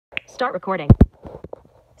Start recording.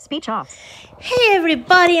 Speech off. Hey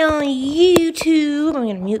everybody on YouTube. I'm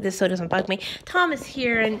going to mute this so it doesn't bug me. Thomas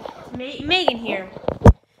here and Megan here.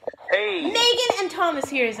 Hey. Megan and Thomas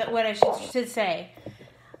here is what I should say.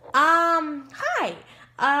 Hi.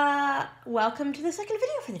 Welcome to the second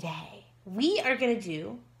video for the day. We are going to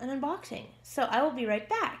do an unboxing. So I will be right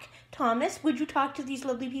back. Thomas, would you talk to these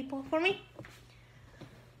lovely people for me?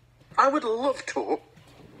 I would love to.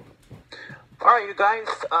 Alright, you guys,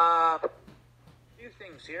 a few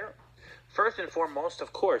things here. First and foremost,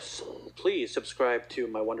 of course, please subscribe to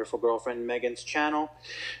my wonderful girlfriend Megan's channel.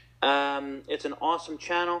 It's an awesome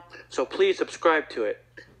channel, so please subscribe to it.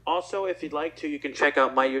 Also, if you'd like to, you can check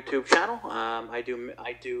out my YouTube channel. My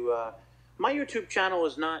YouTube channel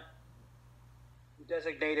is not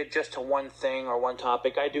designated just to one thing or one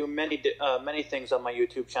topic. I do many things on my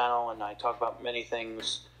YouTube channel, and I talk about many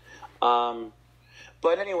things.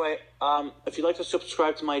 But anyway, if you'd like to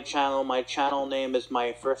subscribe to my channel name is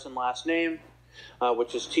my first and last name,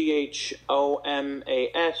 which is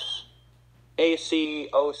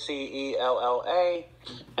ThomasAcocella.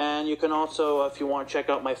 And you can also, if you want to check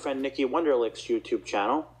out my friend Nikki Wunderlich's YouTube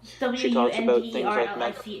channel. She talks about things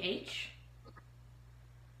like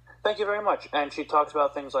Thank you very much. And she talks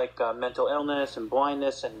about things like mental illness and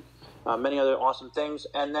blindness and many other awesome things.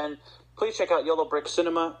 And then please check out Yellow Brick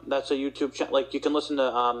Cinema. That's a YouTube channel. Like, you can listen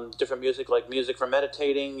to different music, like music for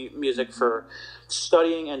meditating, music for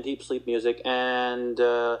studying, and deep sleep music. And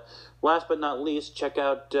last but not least, check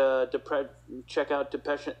out Depression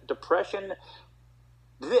to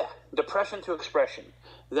Expression.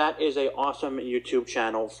 That is a awesome YouTube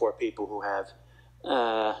channel for people who have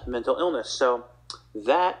mental illness. So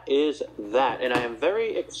that is that, and I am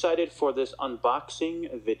very excited for this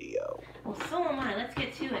unboxing video. Well, so am I. Let's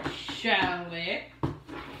get to it, shall we?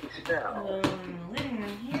 Living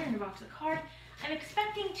room here in the box of cards. I'm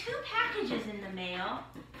expecting 2 packages in the mail.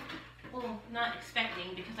 Well, not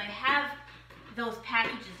expecting, because I have those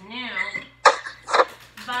packages now.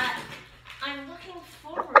 But I'm looking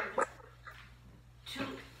forward to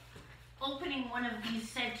opening one of these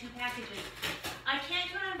said 2 packages. I can't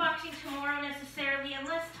do an unboxing tomorrow necessarily,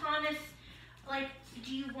 unless Thomas,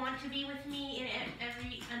 do you want to be with me in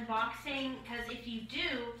every unboxing? Because if you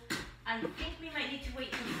do, I think we might need to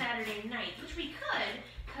wait till Saturday night, which we could,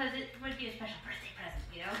 because it might be a special birthday present,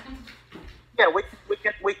 you know? Yeah,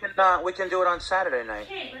 we can do it on Saturday night.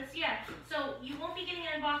 Okay, so you won't be getting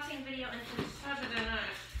an unboxing video until Saturday night.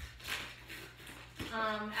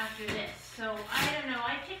 After this. So I don't know.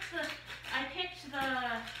 I picked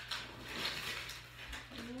the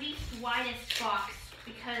least widest box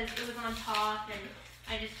because it was on top, and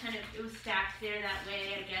I just it was stacked there that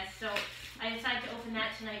way, I guess. So I decided to open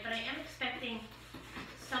that tonight, but I am expecting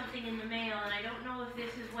something in the mail, and I don't know if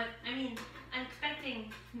this is what, I'm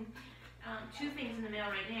expecting 2 things in the mail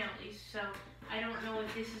right now, at least, so I don't know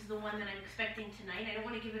if this is the one that I'm expecting tonight. I don't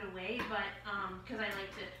want to give it away, but, because I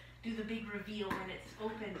like to do the big reveal when it's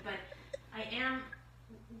open, but I am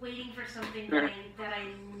waiting for something that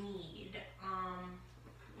I need,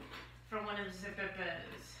 from one of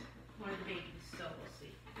Zippa's, one of the babies, so we'll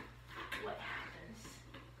see what happens.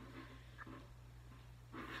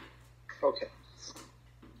 Okay.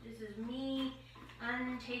 This is me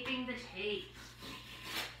untaping the tape.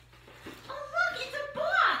 Oh look, it's a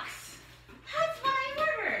box! That's what I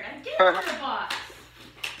ordered! I did order a box!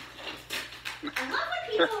 I love when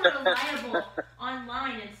people are reliable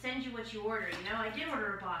online and send you what you order, you know? I did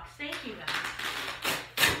order a box. Thank you guys.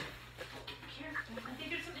 Careful. I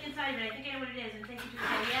think there's something inside of it. I think I know what it is. And thank you to the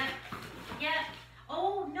guy. Yeah.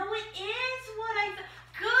 Oh, no, it is what I thought.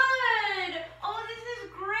 Good! Oh, this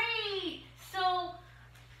is great! So,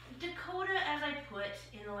 Dakota, as I put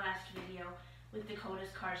in the last video with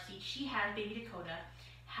Dakota's car seat, baby Dakota,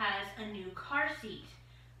 has a new car seat.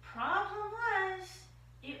 Problem was,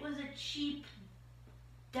 it was a cheap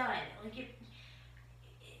dud.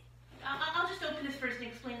 I'll just open this first and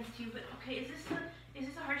explain this to you, but okay, is this a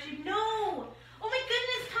heart shape? No! Oh my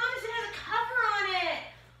goodness, Thomas, it has a cover on it!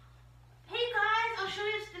 Hey guys, I'll show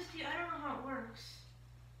you this to you. I don't know how it works.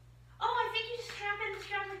 Oh, I think you just strap in the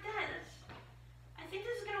strap like that. I think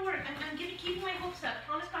this is gonna work. I'm keeping my hopes up.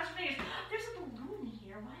 Thomas, cross your fingers. There's a balloon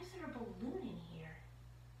here. Why is there a balloon in here?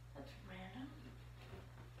 That's random.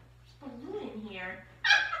 There's a balloon in here.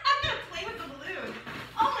 I'm gonna play with the balloon.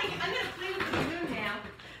 Oh my god, I'm gonna play with the balloon now.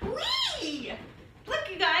 Whee! Look,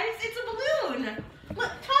 you guys, it's a balloon.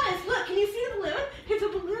 Look, Thomas, look, can you see the balloon? It's a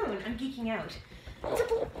balloon. I'm geeking out. It's a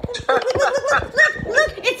balloon.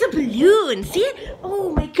 Look, it's a balloon. See it?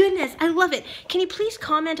 Oh my goodness, I love it. Can you please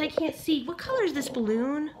comment? I can't see. What color is this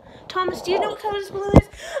balloon? Thomas, do you know what color this balloon is?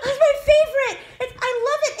 That's my favorite. I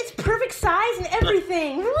love it. It's perfect. size and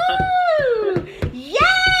everything. Woo!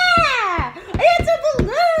 Yeah! It's a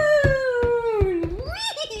balloon!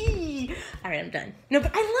 Whee! All right, I'm done. No,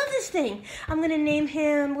 but I love this thing. I'm going to name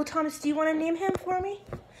him... Well, Thomas, do you want to name him for me?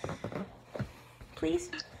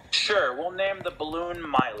 Please? Sure, we'll name the balloon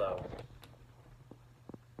Milo.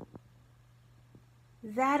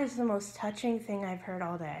 That is the most touching thing I've heard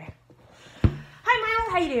all day. Hi,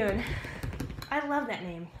 Milo. How you doing? I love that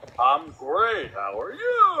name. I'm great. How are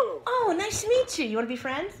you? Oh, nice to meet you. You want to be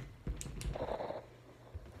friends? I'd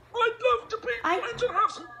love to be friends and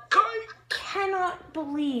have some cake. Cannot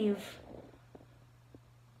believe.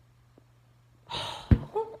 The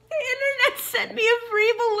internet sent me a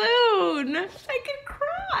free balloon. I could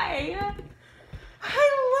cry. I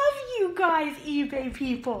love you guys, eBay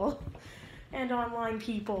people. And online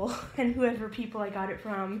people. And whoever people I got it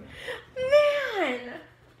from. Man.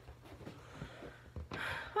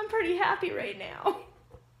 I'm pretty happy right now.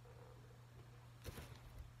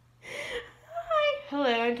 Hi. Hello,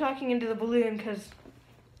 I'm talking into the balloon because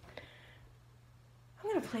I'm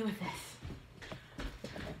going to play with this.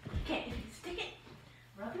 Okay, if you stick it,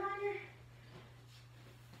 rub it on your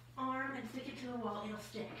arm and stick it to the wall, it'll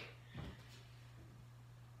stick.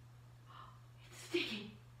 It's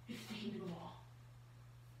sticking. It's sticking to the wall.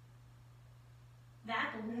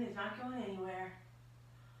 That balloon is not going anywhere.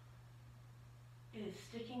 It is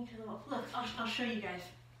sticking to the wall. Look, I'll show you guys.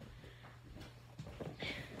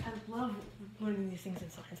 I love learning these things in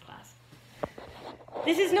science class.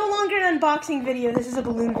 This is no longer an unboxing video. This is a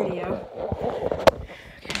balloon video.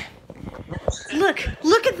 Okay.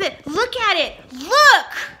 Look at this. Look at it.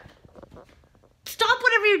 Look! Stop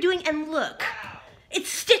whatever you're doing and look. It's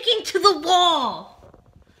sticking to the wall.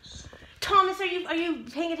 Thomas, are you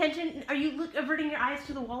paying attention? Are you averting your eyes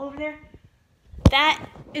to the wall over there? That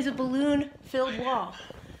is a balloon-filled wall.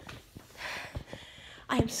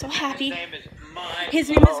 I am so happy. His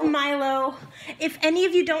name is Milo. If any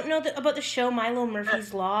of you don't know about the show Milo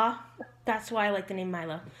Murphy's Law, that's why I like the name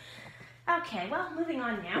Milo. Okay, well, moving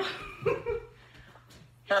on now.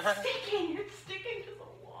 It's sticking to the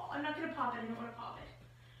wall. I'm not going to pop it. I don't want to pop it.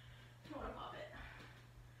 I don't want to pop it.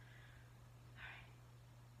 All right.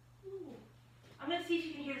 Ooh. I'm going to see if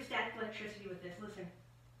you can hear the static electricity with this. Listen.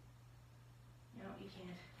 No, you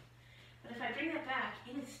can't. But if I bring that back,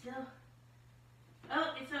 it is still...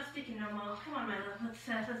 Oh, it's not sticking no more. Come on, Milo.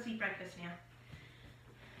 Let's eat breakfast now.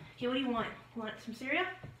 Okay, what do you want? You want some cereal?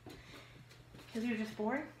 Because you were just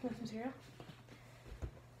born? You want some cereal?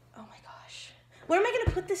 Oh my gosh. Where am I going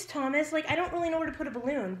to put this, Thomas? Like, I don't really know where to put a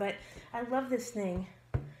balloon, but I love this thing.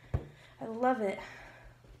 I love it.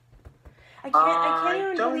 I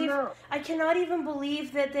cannot even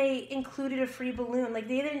believe that they included a free balloon. Like,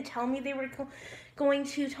 they didn't tell me they were going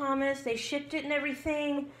to, Thomas. They shipped it and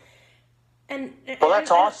everything. And well, that's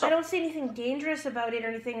awesome. I don't see anything dangerous about it or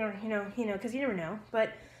anything, or you know, because you never know.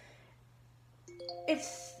 But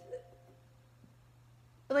it's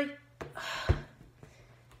like,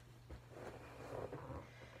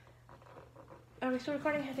 are we still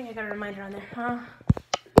recording? I think I got a reminder on there, huh?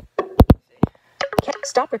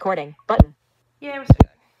 Stop recording button. Yeah, we're still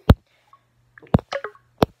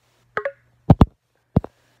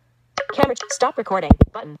going. Camera. Stop recording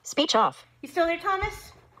button. Speech off. You still there,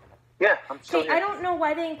 Thomas? Yeah, I'm still here. I don't know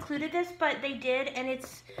why they included this, but they did, and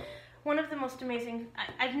it's one of the most amazing.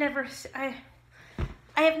 I have never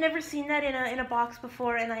seen that in a box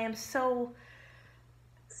before, and I'm so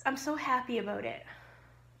happy about it.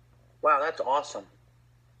 Wow, that's awesome.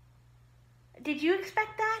 Did you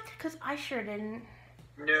expect that? Because I sure didn't.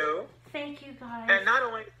 No. Thank you, guys. And not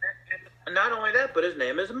only that, but his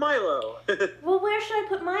name is Milo. Well, where should I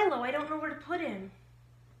put Milo? I don't know where to put him.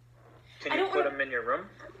 Can you put him in your room?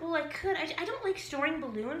 Well, I could. I don't like storing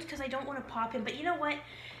balloons because I don't want to pop him. But you know what?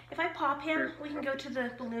 If I pop him, we can go to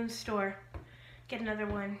the balloon store, get another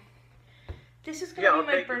one. This is going to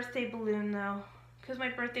be my birthday balloon, though, because my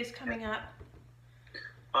birthday's coming up.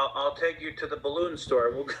 I'll take you to the balloon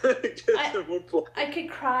store. We'll get some more balloons. I could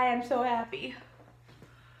cry. I'm so happy.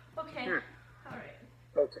 Okay. All right.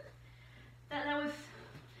 Okay. That was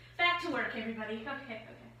back to work, everybody. Okay.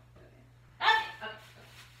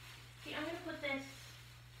 See, I'm going to put this,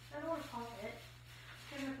 I don't want to pop it,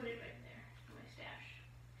 I'm going to put it right there in my stash.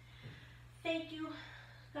 Thank you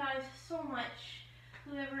guys so much.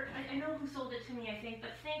 Whoever, I know who sold it to me, I think,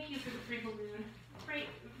 but thank you for the free balloon.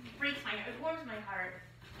 Breaks my heart, it warms my heart.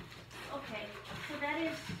 Okay, so that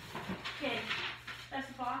is, that's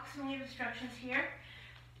the box, and we have instructions here.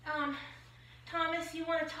 Thomas, you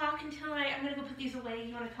want to talk until I'm going to go put these away?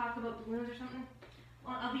 You want to talk about balloons or something?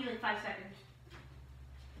 Well, I'll be like 5 seconds.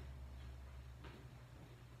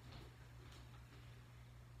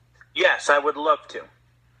 Yes, I would love to.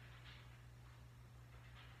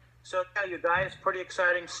 So yeah, you guys, pretty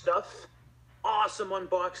exciting stuff. Awesome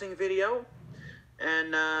unboxing video.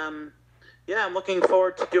 And yeah, I'm looking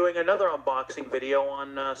forward to doing another unboxing video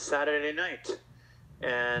on Saturday night.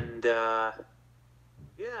 And yeah.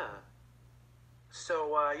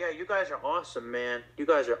 So yeah, you guys are awesome, man. You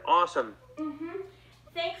guys are awesome.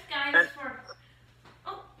 Thanks, guys, And- for...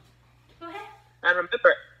 Oh, go ahead.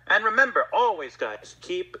 And remember, always, guys,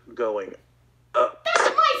 keep going up. That's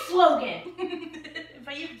my slogan.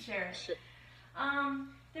 But you can share it. Shit.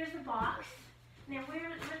 There's the box. Now, where's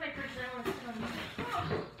my purse? I don't want to stun me.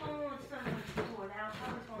 Oh, it's not on the floor. That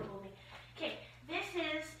always won't hold me. Okay, this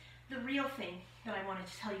is the real thing that I wanted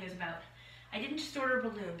to tell you guys about. I didn't just order a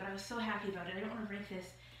balloon, but I was so happy about it. I don't want to break this.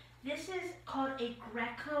 This is called a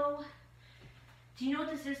Greco. Do you know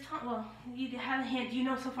what this is, Tom? Well, you have a hint. You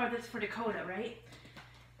know so far that's for Dakota, right?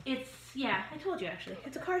 It's, yeah, I told you actually.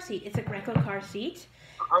 It's a car seat. It's a Greco car seat.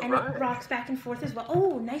 And it rocks back and forth as well.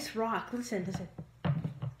 Oh, nice rock. Listen, listen.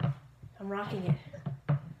 I'm rocking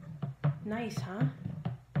it. Nice, huh?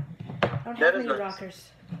 I don't have many rockers.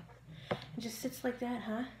 It just sits like that,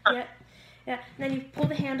 huh? Yeah. Yeah. And then you pull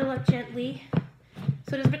the handle up gently.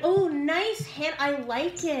 So it doesn't... Oh, nice hand. I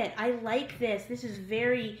like it. I like this. This is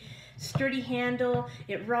very sturdy handle.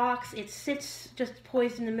 It rocks. It sits just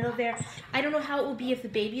poised in the middle there. I don't know how it will be if the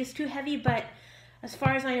baby is too heavy, but as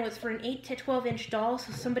far as I know, it's for an 8 to 12 inch doll.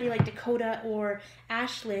 So somebody like Dakota or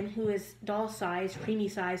Ashlyn, who is doll size, preemie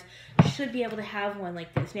size, should be able to have one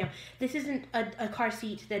like this. Now, this isn't a car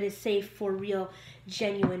seat that is safe for real,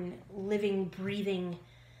 genuine, living, breathing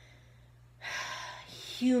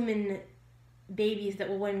human babies that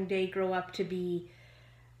will one day grow up to be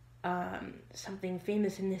something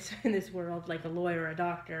famous in this world, like a lawyer, a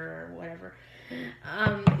doctor, or whatever.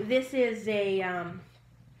 This is a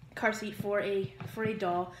car seat for a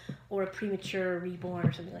doll or a premature reborn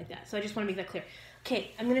or something like that. So I just want to make that clear.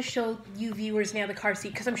 Okay, I'm going to show you viewers now the car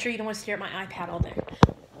seat because I'm sure you don't want to stare at my iPad all day.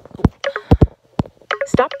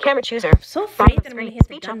 Stop camera chooser. I'm so afraid that I'm going to hit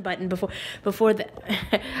the Speech done off. button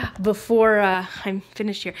before I'm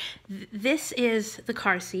finished here. This is the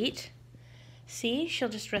car seat. See, she'll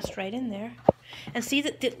just rest right in there. And see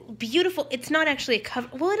that the beautiful, it's not actually a cover.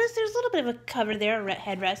 Well, it is, there's a little bit of a cover there, a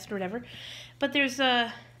headrest or whatever. But there's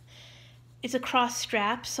it's a cross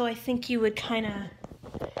strap, so I think you would kind of,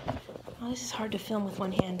 oh, this is hard to film with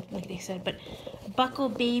one hand, like they said, but buckle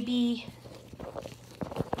baby,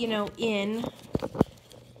 you know, in,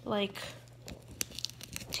 like,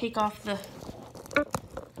 take off the,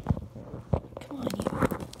 come on, you.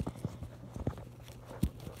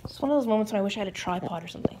 It's one of those moments when I wish I had a tripod or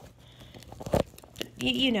something.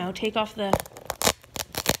 You know, take off the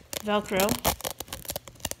Velcro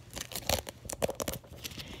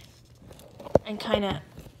and kind of,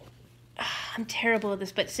 I'm terrible at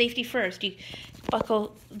this, but safety first. You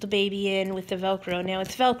buckle the baby in with the Velcro. Now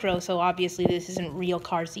it's Velcro, so obviously this isn't real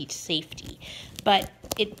car seat safety, but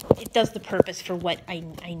it does the purpose for what I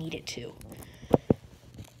need it to.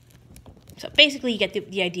 So basically you get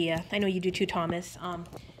the idea. I know you do too, Thomas. And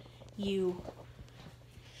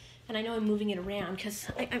I know I'm moving it around because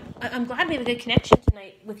I'm glad we have a good connection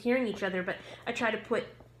tonight with hearing each other, but I try to put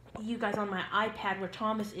you guys on my iPad where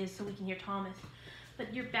Thomas is so we can hear Thomas.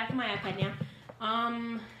 But you're back on my iPad now.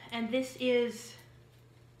 And this is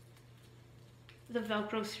the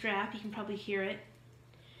Velcro strap. You can probably hear it.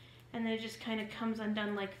 And then it just kind of comes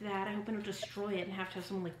undone like that. I hope I don't destroy it and have to have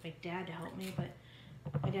someone like my dad to help me, but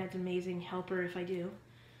my dad's an amazing helper if I do.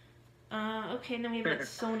 Okay, and then we have that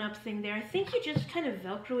sewn up thing there. I think you just kind of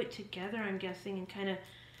Velcro it together, I'm guessing, and kind of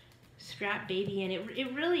strap baby in.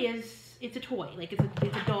 It really is, it's a toy. Like,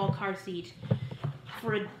 it's a doll car seat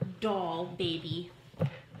for a doll baby.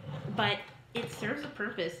 But it serves a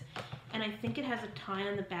purpose. And I think it has a tie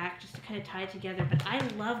on the back just to kind of tie it together. But I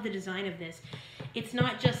love the design of this. It's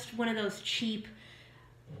not just one of those cheap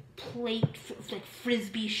plate, like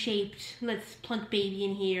frisbee-shaped, let's plunk baby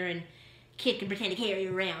in here and kick and pretend to carry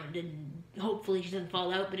her around and hopefully she doesn't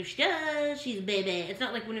fall out, but if she does, she's a baby. It's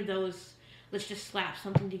not like one of those, let's just slap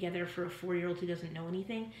something together for a 4-year-old who doesn't know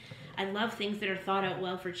anything. I love things that are thought out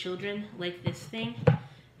well for children, like this thing.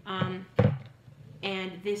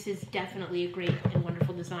 And this is definitely a great and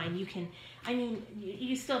wonderful design. You can, I mean,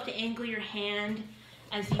 you still have to angle your hand,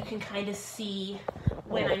 as you can kind of see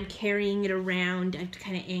when I'm carrying it around. I have to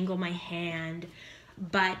kind of angle my hand.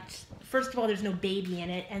 But first of all, there's no baby in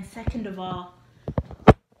it, and second of all,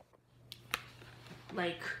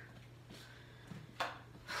 like,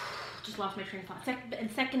 just lost my train of thought. And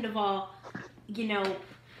second of all, you know,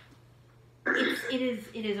 it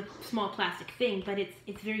is a small plastic thing, but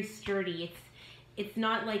it's very sturdy. It's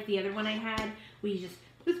not like the other one I had, where you just,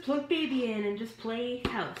 let's plug baby in and just play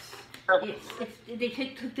house. They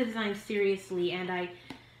took the design seriously, and I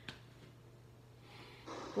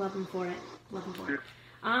love them for it. Love them for it.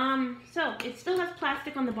 So it still has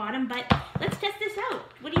plastic on the bottom, but let's test this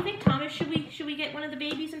out. What do you think, Thomas? Should we get one of the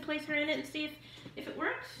babies and place her in it and see if it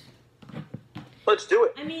works? Let's do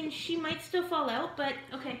it. I mean, she might still fall out, but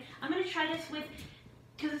okay. I'm gonna try this with,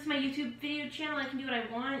 because it's my YouTube video channel, I can do what I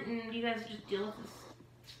want, and you guys just deal with this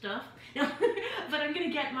stuff. No, but I'm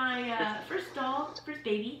gonna get my first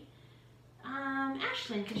baby,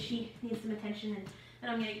 Ashlyn, because she needs some attention, and then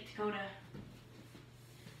I'm gonna get Dakota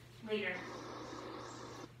later.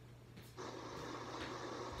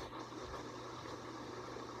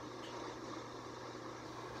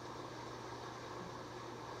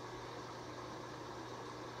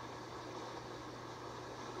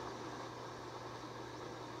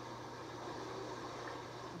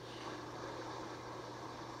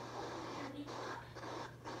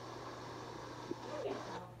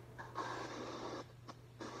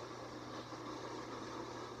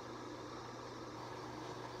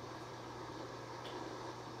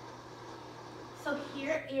 So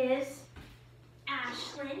here is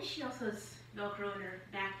Ashlyn. She also has Velcro in her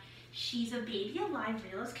back. She's a baby, alive,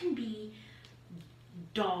 real as can be.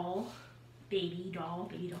 Baby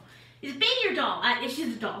doll. Is it baby or doll?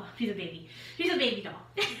 She's a doll. She's a baby. She's a baby doll.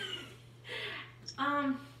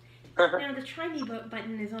 Now the try me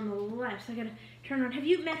button is on the left, so I gotta turn around. Have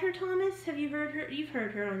you met her, Thomas? Have you heard her? You've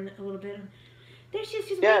heard her on a little bit. There she is.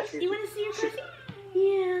 You want to see her, Chrissy?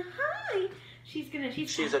 Yeah. Hi.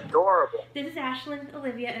 She's adorable. This is Ashlyn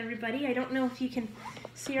Olivia, everybody. I don't know if you can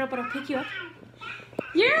see her, but I'll pick you up.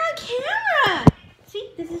 You're on camera!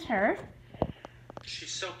 See, this is her.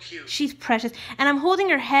 She's so cute. She's precious. And I'm holding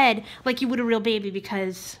her head like you would a real baby,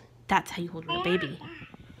 because that's how you hold a real baby.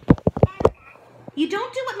 You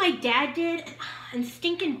don't do what my dad did and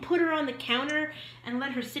stinking put her on the counter and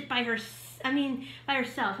let her sit by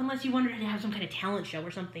herself, unless you want her to have some kind of talent show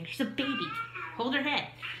or something. She's a baby. Hold her head.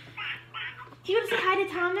 Do you want to say hi to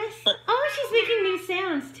Thomas? Oh, she's making new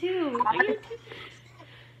sounds, too.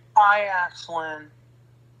 Hi, Ashlyn.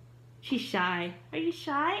 She's shy. Are you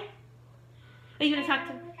shy? Are you going to talk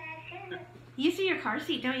to... You see your car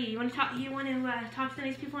seat, don't you? You want to talk to the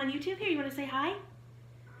nice people on YouTube here? You want to say hi?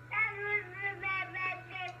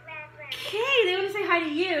 Okay, they want to say hi to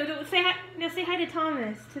you. Don't say hi. No, say hi to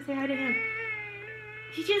Thomas. To say hi to him.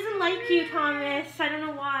 She doesn't like you, Thomas. I don't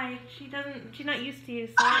know why. She's not used to you.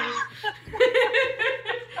 Sorry.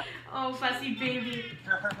 Oh, fussy baby.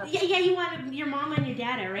 Yeah, you want your mama and your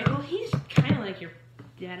dada, right? Well, he's kind of like your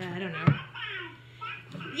dada. I don't know.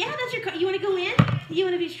 Yeah, that's your car. You want to go in? You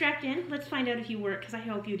want to be strapped in? Let's find out if you work, because I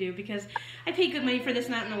hope you do, because I paid good money for this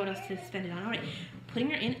and I don't know what else to spend it on. All right, putting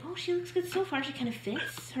her in. Oh, she looks good so far. She kind of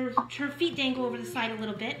fits. Her feet dangle over the side a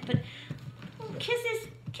little bit, but kisses.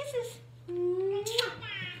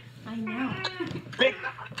 I know.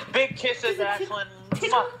 Big kisses, Ashlyn.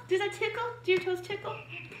 Tickle? Does that tickle? Do your toes tickle?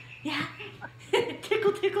 Yeah.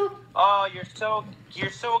 Tickle. Oh, you're so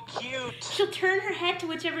cute. She'll turn her head to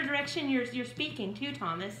whichever direction you're speaking to,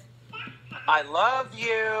 Thomas. I love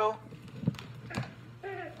you.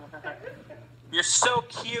 You're so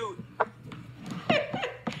cute.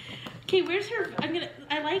 Okay, where's her?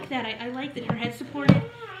 I like that. I like that her head's supported.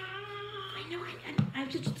 I know. I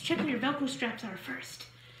have to check where your Velcro straps are first.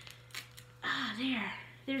 Ah, there.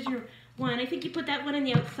 There's your one. I think you put that one on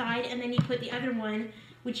the outside, and then you put the other one,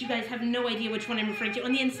 which you guys have no idea which one I'm referring to,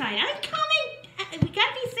 on the inside. I'm coming! We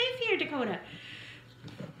gotta be safe here, Dakota.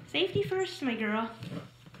 Safety first, my girl.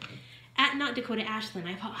 Not Dakota, Ashlyn.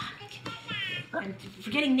 I'm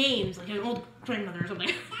forgetting names, like an old grandmother or something.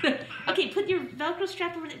 Okay, put your Velcro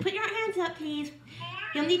strap over there. Put your hands up, please.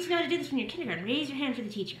 You'll need to know how to do this when you're in kindergarten. Raise your hand for the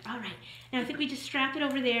teacher. All right. Now, I think we just strap it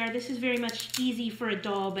over there. This is very much easy for a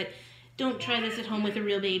doll, but don't try this at home with a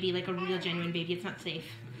real baby, like a real genuine baby. It's not safe.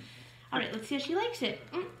 All right, let's see how she likes it.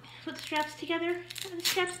 Put the straps together. Are the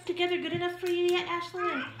straps together good enough for you yet,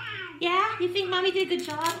 Ashlyn? Yeah? You think Mommy did a good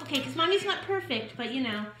job? Okay, because Mommy's not perfect, but you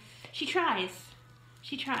know, she tries.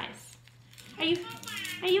 She tries. Are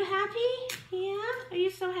you happy? Yeah? Are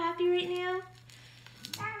you so happy right now?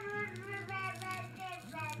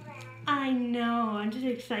 I know. I'm just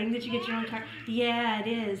excited that you get your own car. Yeah, it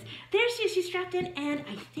is. There she is. She's strapped in, and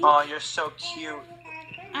I think... Oh, you're so cute.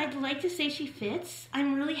 I'd like to say she fits.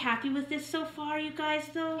 I'm really happy with this so far, you guys,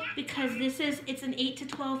 though, because it's an 8 to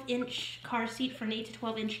 12 inch car seat for an 8 to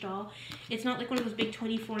 12 inch doll. It's not like one of those big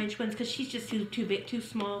 24 inch ones, because she's just too big, too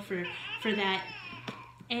small for that.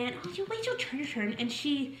 And oh, wait till turn, and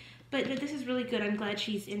she But this is really good. I'm glad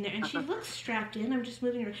she's in there. And she looks strapped in. I'm just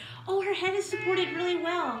moving her. Oh, her head is supported really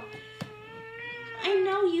well. I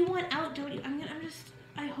know you want out, don't you?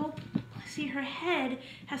 I hope, see, her head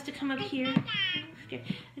has to come up here.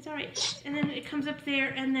 It's all right. And then it comes up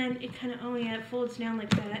there, and then it kind of, oh yeah, it folds down like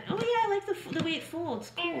that. Oh yeah, I like the way it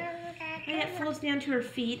folds. Cool. Yeah, it folds down to her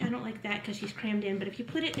feet. I don't like that because she's crammed in. But if you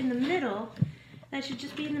put it in the middle, that should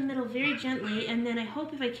just be in the middle very gently. And then I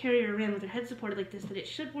hope if I carry her around with her head supported like this, that it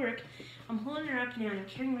should work. I'm holding her up now, and I'm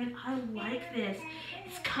carrying her around. I like this.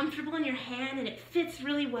 It's comfortable in your hand, and it fits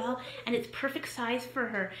really well, and it's perfect size for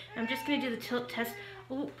her. I'm just going to do the tilt test.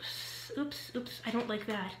 Oops, oops, oops. I don't like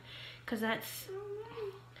that because that's...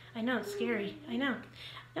 I know, it's scary. I know.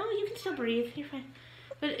 No, you can still breathe. You're fine.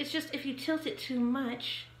 But it's just if you tilt it too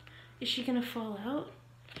much, is she going to fall out?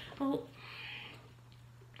 Oh,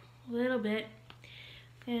 a little bit.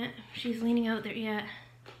 Yeah, she's leaning out there. Yeah.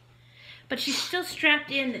 But she's still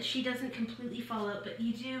strapped in that she doesn't completely fall out. But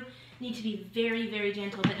you do need to be very, very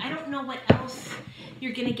gentle. But I don't know what else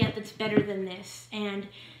you're going to get that's better than this. And,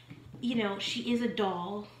 you know, she is a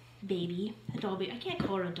doll baby. A doll baby. I can't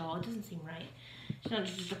call her a doll. It doesn't seem right. She's not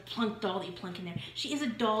just a plunk doll that you plunk in there. She is a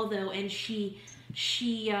doll, though, and she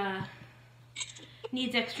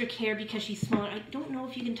needs extra care because she's smaller. I don't know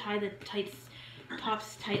if you can tie the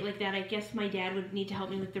tops tight like that. I guess my dad would need to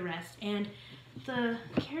help me with the rest. And the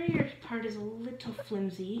carrier part is a little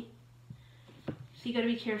flimsy, so you got to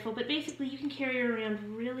be careful. But basically, you can carry her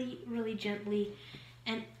around really, really gently.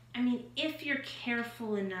 And, I mean, if you're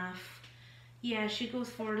careful enough, yeah, she goes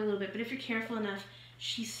forward a little bit, but if you're careful enough,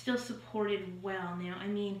 she's still supported well. Now, I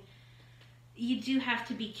mean, you do have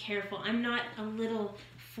to be careful. I'm not a little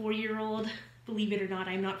 4-year-old. Believe it or not,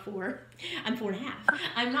 I'm not 4. I'm 4.5.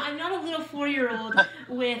 I'm not a little 4-year-old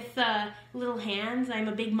with little hands. I'm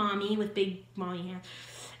a big mommy with big mommy hands.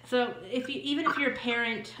 So even if you're a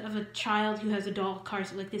parent of a child who has a doll car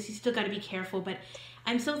like this, you still got to be careful. But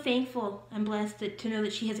I'm so thankful and blessed to know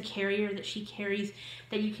that she has a carrier that she carries,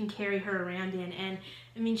 that you can carry her around in. And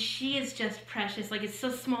I mean, she is just precious. Like, it's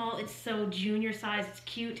so small, it's so junior size, it's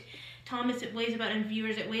cute. Thomas, it weighs about, and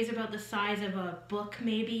viewers, it weighs about the size of a book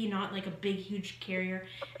maybe, not like a big, huge carrier.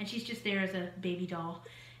 And she's just there as a baby doll.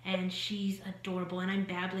 And she's adorable. And I'm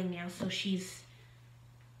babbling now, so she's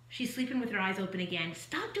sleeping with her eyes open again.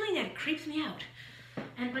 Stop doing that, it creeps me out.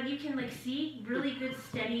 But you can, like, see, really good,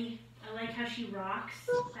 steady. I like how she rocks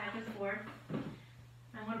back and forth.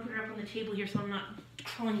 I want to put her up on the table here so I'm not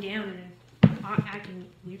crawling down and acting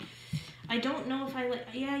weird. I don't know if I like,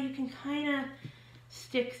 yeah, you can kind of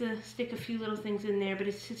stick a few little things in there, but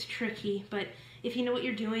it's tricky. But if you know what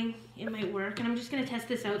you're doing, it might work. And I'm just going to test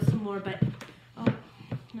this out some more, but, oh,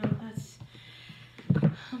 no, that's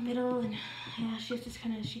a middle, and yeah,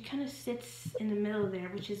 she kind of sits in the middle there,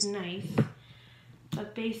 which is nice.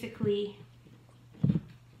 But basically, a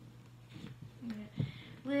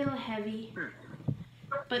little heavy.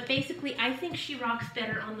 But basically, I think she rocks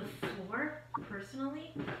better on the floor,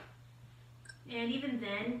 personally. And even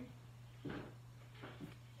then,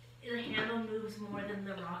 the handle moves more than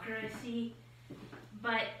the rocker, I see.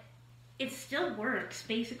 But it still works,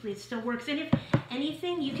 basically. It still works. And if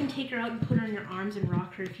anything, you can take her out and put her in your arms and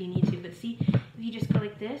rock her if you need to. But see, if you just go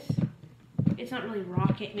like this, it's not really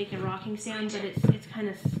making a rocking sound, but it's kind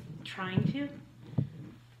of trying to.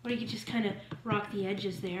 Or you could just kind of rock the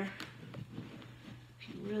edges there if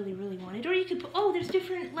you really, really wanted. Or you could put, oh, there's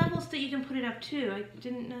different levels that you can put it up too. I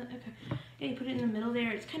didn't know. Okay. Yeah, you put it in the middle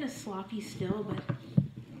there. It's kind of sloppy still, but,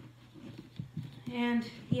 and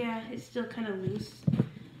yeah, it's still kind of loose.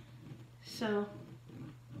 So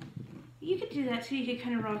you could do that too. You could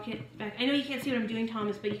kind of rock it back. I know you can't see what I'm doing,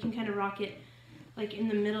 Thomas, but you can kind of rock it like in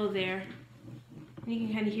the middle there. And you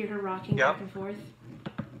can kind of hear her rocking back and forth.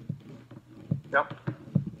 Yep.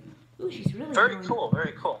 Ooh, she's really very warm. cool.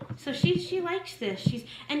 Very cool. So she likes this.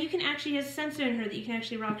 And you can actually, has a sensor in her that you can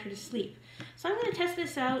actually rock her to sleep. So I'm going to test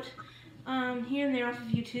this out here and there off of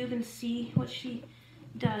YouTube and see what she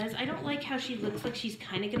does. I don't like how she looks like she's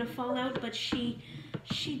kind of going to fall out, but she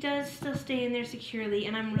does still stay in there securely,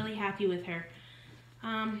 and I'm really happy with her.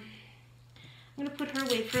 I'm going to put her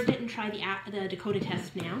away for a bit and try the Dakota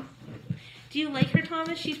test now. Do you like her,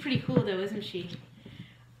 Thomas? She's pretty cool, though, isn't she?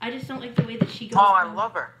 I just don't like the way that she goes. Oh, I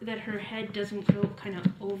love her. That her head doesn't go kind of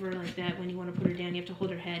over like that when you want to put her down. You have to hold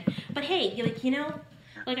her head. But hey,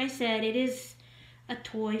 like I said, it is a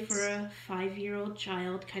toy for a 5-year-old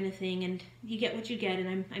child kind of thing, and you get what you get,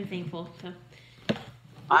 and I'm thankful. So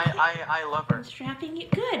I love her. Unstrapping you.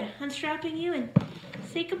 Good. Unstrapping you and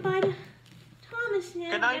say goodbye to Thomas now.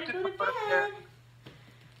 Good night, You gotta go to Dakota. bed.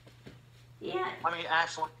 Yeah. I mean,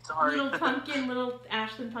 Ashley, sorry. Little pumpkin, little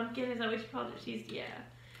Ashlyn pumpkin, is that what you called her? She's, yeah.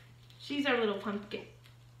 She's our little pumpkin.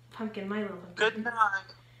 Pumpkin, my little pumpkin. Good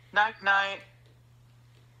night. Night, night.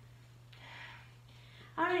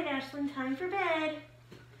 All right, Ashlyn, time for bed.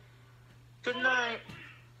 Good night.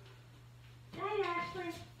 Night,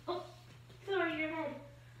 Ashlyn. Oh, sorry, your head.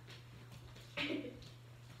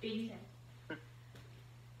 Baby's head.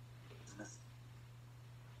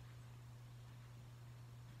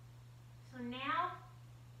 So now,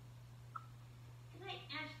 good night,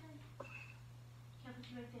 Ashlyn. Can't put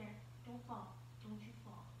you right there. Don't fall. Don't you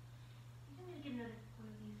fall. I'm gonna get another one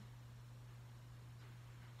of these.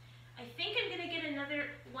 I think I'm gonna get another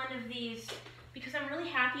one of these because I'm really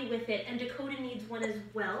happy with it, and Dakota needs one as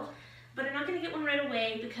well. But I'm not gonna get one right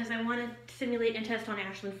away because I want to simulate and test on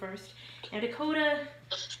Ashlyn first. Now Dakota,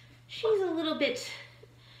 she's a little bit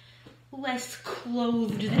less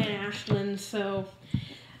clothed than Ashlyn, so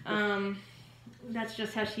that's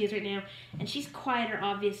just how she is right now. And she's quieter,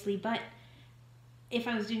 obviously, but if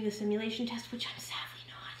I was doing the simulation test, which I'm sadly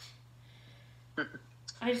not,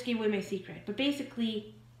 I just gave away my secret. But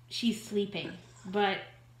basically, she's sleeping. But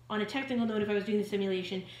on a technical note, if I was doing the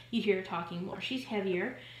simulation, you'd hear her talking more. She's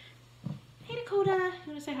heavier. Hey, Dakota.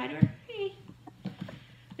 You want to say hi to her? Hey.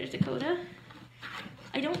 There's Dakota.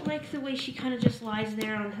 I don't like the way she kind of just lies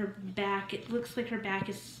there on her back. It looks like her back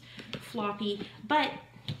is floppy, but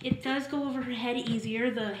it does go over her head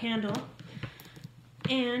easier, the handle.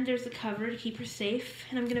 And there's the cover to keep her safe.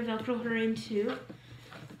 And I'm going to Velcro her in too.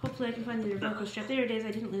 Hopefully I can find the other Velcro strap. There it is.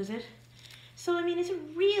 I didn't lose it. So, I mean, it's a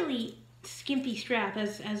really skimpy strap,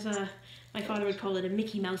 as my father would call it, a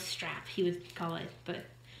Mickey Mouse strap, he would call it. But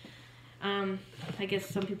I guess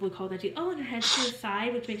some people would call that too. Oh, and her head's to the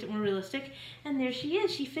side, which makes it more realistic. And there she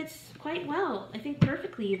is. She fits quite well. I think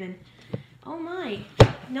perfectly even. Oh my.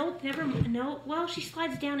 Nope, never. No. Well, she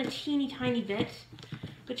slides down a teeny tiny bit,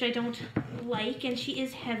 which I don't like. And she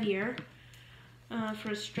is heavier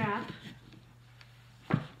for a strap.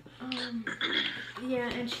 Yeah,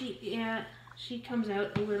 and she comes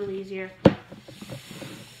out a little easier.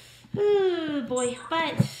 Ooh, boy.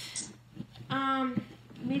 But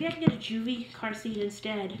maybe I can get a Juvie car seat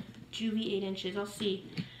instead. Juvie 8 inches. I'll see.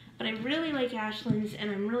 But I really like Ashlyn's, and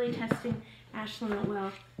I'm really testing Ashlyn out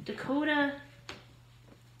well. Dakota,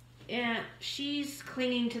 yeah, she's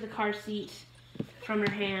clinging to the car seat from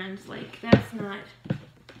her hands. Like, that's not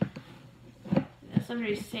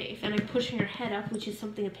very safe. And I'm pushing her head up, which is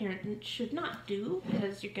something a parent should not do,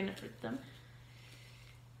 because you're going to hurt them.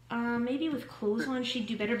 Maybe with clothes on she'd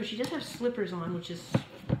do better, but she does have slippers on, which is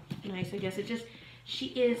nice, I guess. It just, she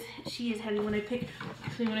is heavy. When I pick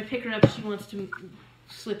her up, she wants to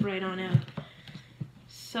slip right on out.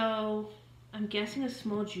 So I'm guessing a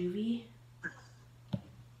small Juvie,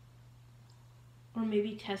 or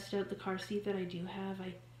maybe test out the car seat that I do have.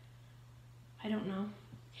 I don't know.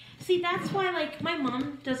 See, that's why, like, my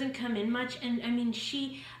mom doesn't come in much, and I mean,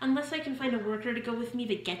 unless I can find a worker to go with me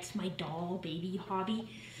that gets my doll baby hobby,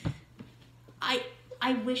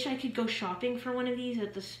 I wish I could go shopping for one of these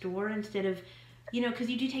at the store instead of, you know, because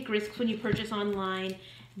you do take risks when you purchase online,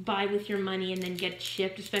 buy with your money, and then get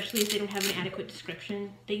shipped, especially if they don't have an adequate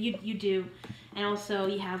description. That you do. And also,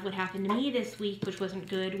 you have what happened to me this week, which wasn't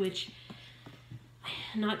good, which,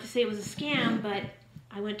 not to say it was a scam, but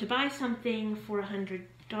I went to buy something for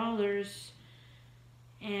 $100,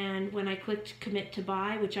 and when I clicked commit to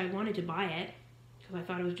buy, which I wanted to buy it, because I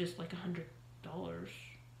thought it was just like $100,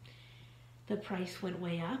 the price went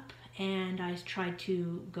way up, and I tried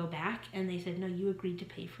to go back, and they said, no, you agreed to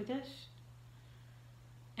pay for this.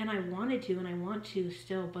 And I wanted to, and I want to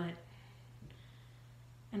still,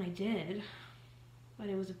 and I did, but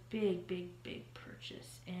it was a big, big, big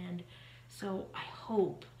purchase, and so I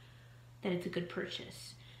hope that it's a good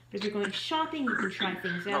purchase. But if you're going shopping, you can try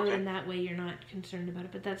things out, and that way you're not concerned about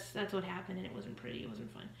it. But that's what happened, and it wasn't pretty. It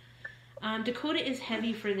wasn't fun. Dakota is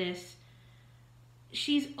heavy for this.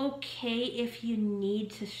 She's okay if you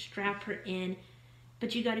need to strap her in,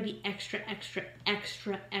 but you got to be extra, extra,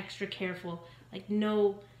 extra, extra careful. Like,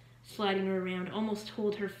 no sliding her around. Almost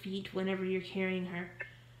hold her feet whenever you're carrying her.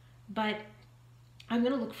 But I'm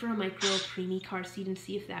going to look for a micro preemie car seat and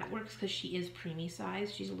see if that works, because she is preemie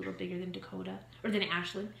size. She's a little bigger than Dakota, or than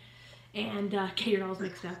Ashlyn. And get your dolls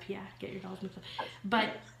mixed up. Yeah, get your dolls mixed up.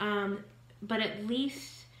 But at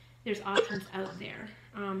least there's options out there.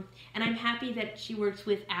 And I'm happy that she works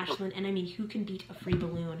with Ashlyn, and I mean, who can beat a free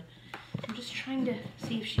balloon? I'm just trying to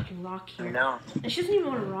see if she can rock here. No. And she doesn't even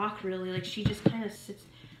want to rock, really. Like, she just kind of sits.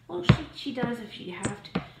 Well, she does if you have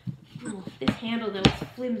to. Ooh, this handle, though, is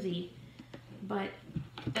flimsy. But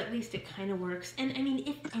at least it kind of works. And, I mean,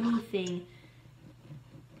 if anything,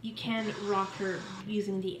 you can rock her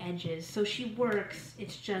using the edges. So she works.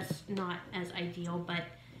 It's just not as ideal. But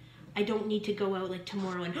I don't need to go out like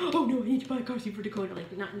tomorrow and, oh no, I need to buy a car seat for Dakota.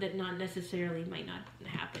 Like, not necessarily, might not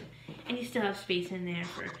happen. And you still have space in there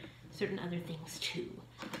for certain other things too.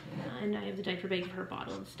 And I have the diaper bag for her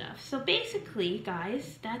bottle and stuff. So basically,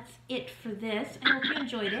 guys, that's it for this. I hope you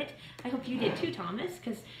enjoyed it. I hope you did too, Thomas,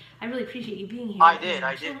 because I really appreciate you being here. I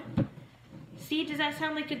did. See, does that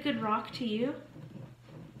sound like a good rock to you?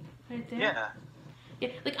 Right there? Yeah. Yeah,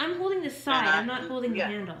 like I'm holding the side, I'm not holding the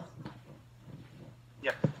handle.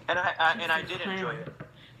 Yeah, and I did enjoy it.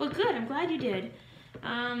 Well, good. I'm glad you did.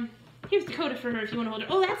 Here's Dakota for her if you want to hold her.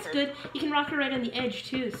 Oh, that's good. You can rock her right on the edge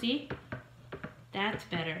too. See? That's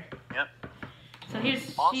better. Yep. So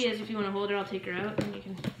here's Awesome. she is. If you want to hold her, I'll take her out, and you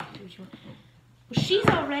can do what you want. Well, she's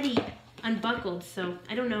already unbuckled, so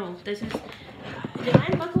I don't know. This is. Did I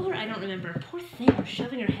unbuckle her? I don't remember. Poor thing. I'm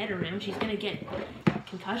shoving her head around. She's gonna get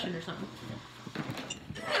concussion or something.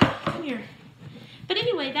 Come here. But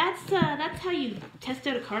anyway, that's how you test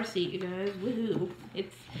out a car seat, you guys. Woohoo!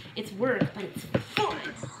 It's work, but it's fun.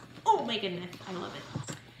 Oh my goodness, I love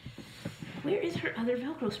it. Where is her other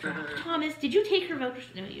Velcro strap? Thomas, did you take her Velcro?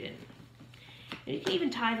 No, you didn't. You can even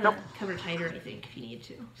tie the cover tighter, I think, if you need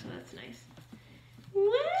to. So that's nice.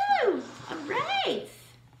 Woo! All right.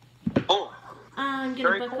 Oh. I'm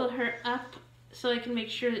gonna buckle her up so I can make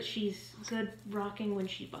sure that she's good rocking when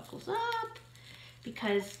she buckles up,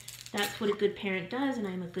 because that's what a good parent does, and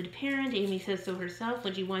I'm a good parent. Amy says so herself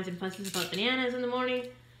when she whines and fusses about bananas in the morning.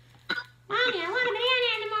 Mommy, I want a banana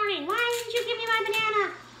in the morning. Why didn't you give me my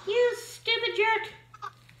banana? You stupid jerk.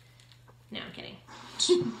 No, I'm kidding.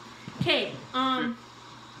 Okay,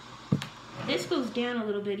 this goes down a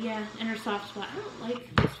little bit, yeah, and her soft spot. I don't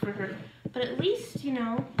like this for her, but at least, you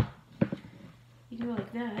know, you can go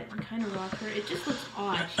like that and kind of rock her. It just looks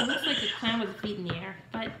odd. She looks like a clown with her feet in the air,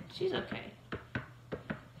 but she's okay.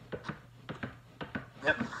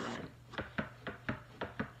 Yep.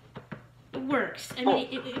 It works. I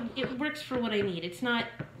mean, it works for what I need. It's not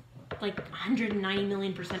like 190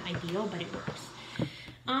 million% ideal, but it works.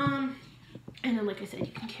 And then, like I said,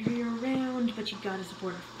 you can carry her around, but you've got to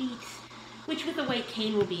support her feet, which with a white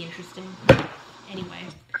cane will be interesting. Anyway,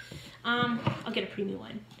 I'll get a premium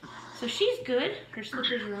one. So she's good. Her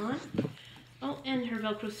slippers are on. Oh, and her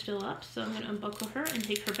Velcro's still up, so I'm going to unbuckle her and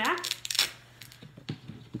take her back.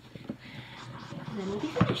 And then we'll be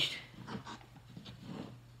finished.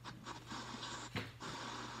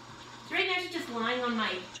 So right now she's just lying on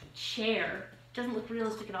my chair. Doesn't look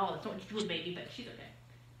realistic at all. It's not just wood baby, but she's okay.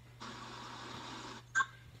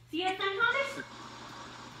 So you had fun, Thomas?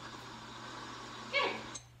 Good.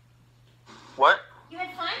 What? You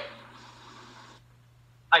had fun?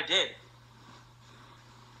 I did.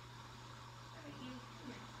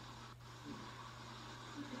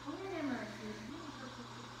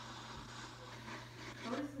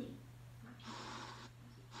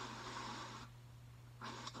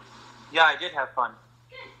 Yeah, I did have fun.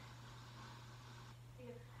 Good.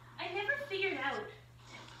 I never figured out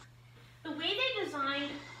the way they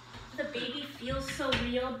designed the Baby Feels So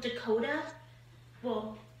Real Dakota.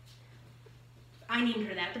 Well, I named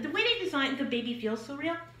her that, but the way they designed the Baby Feels So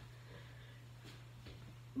Real,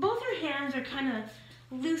 both her hands are kind of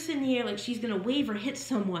loose in the air, like she's gonna wave or hit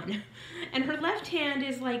someone, and her left hand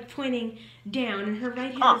is like pointing down, and her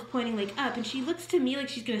right hand is pointing like up, and she looks to me like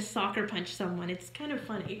she's gonna soccer punch someone. It's kind of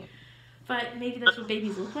funny, but maybe that's what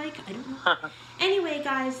babies look like. I don't know. Anyway,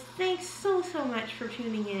 guys, thanks so much for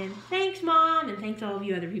tuning in. Thanks, Mom, and thanks all of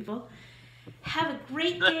you other people. Have a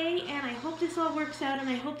great day, and I hope this all works out, and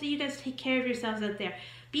I hope that you guys take care of yourselves out there.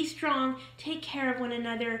 Be strong, take care of one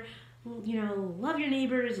another, you know, love your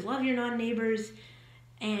neighbors, love your non-neighbors,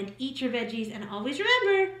 and eat your veggies, and always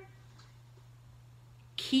remember,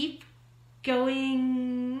 keep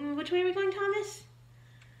going. Which way are we going, Thomas?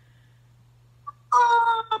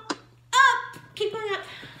 Up! Up! Keep going up.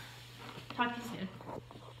 Talk to you soon.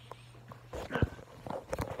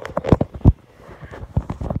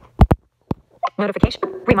 Notification.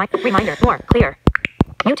 Reminder. More. Clear.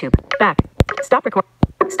 YouTube. Back. Stop record.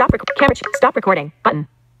 Stop recording. Button.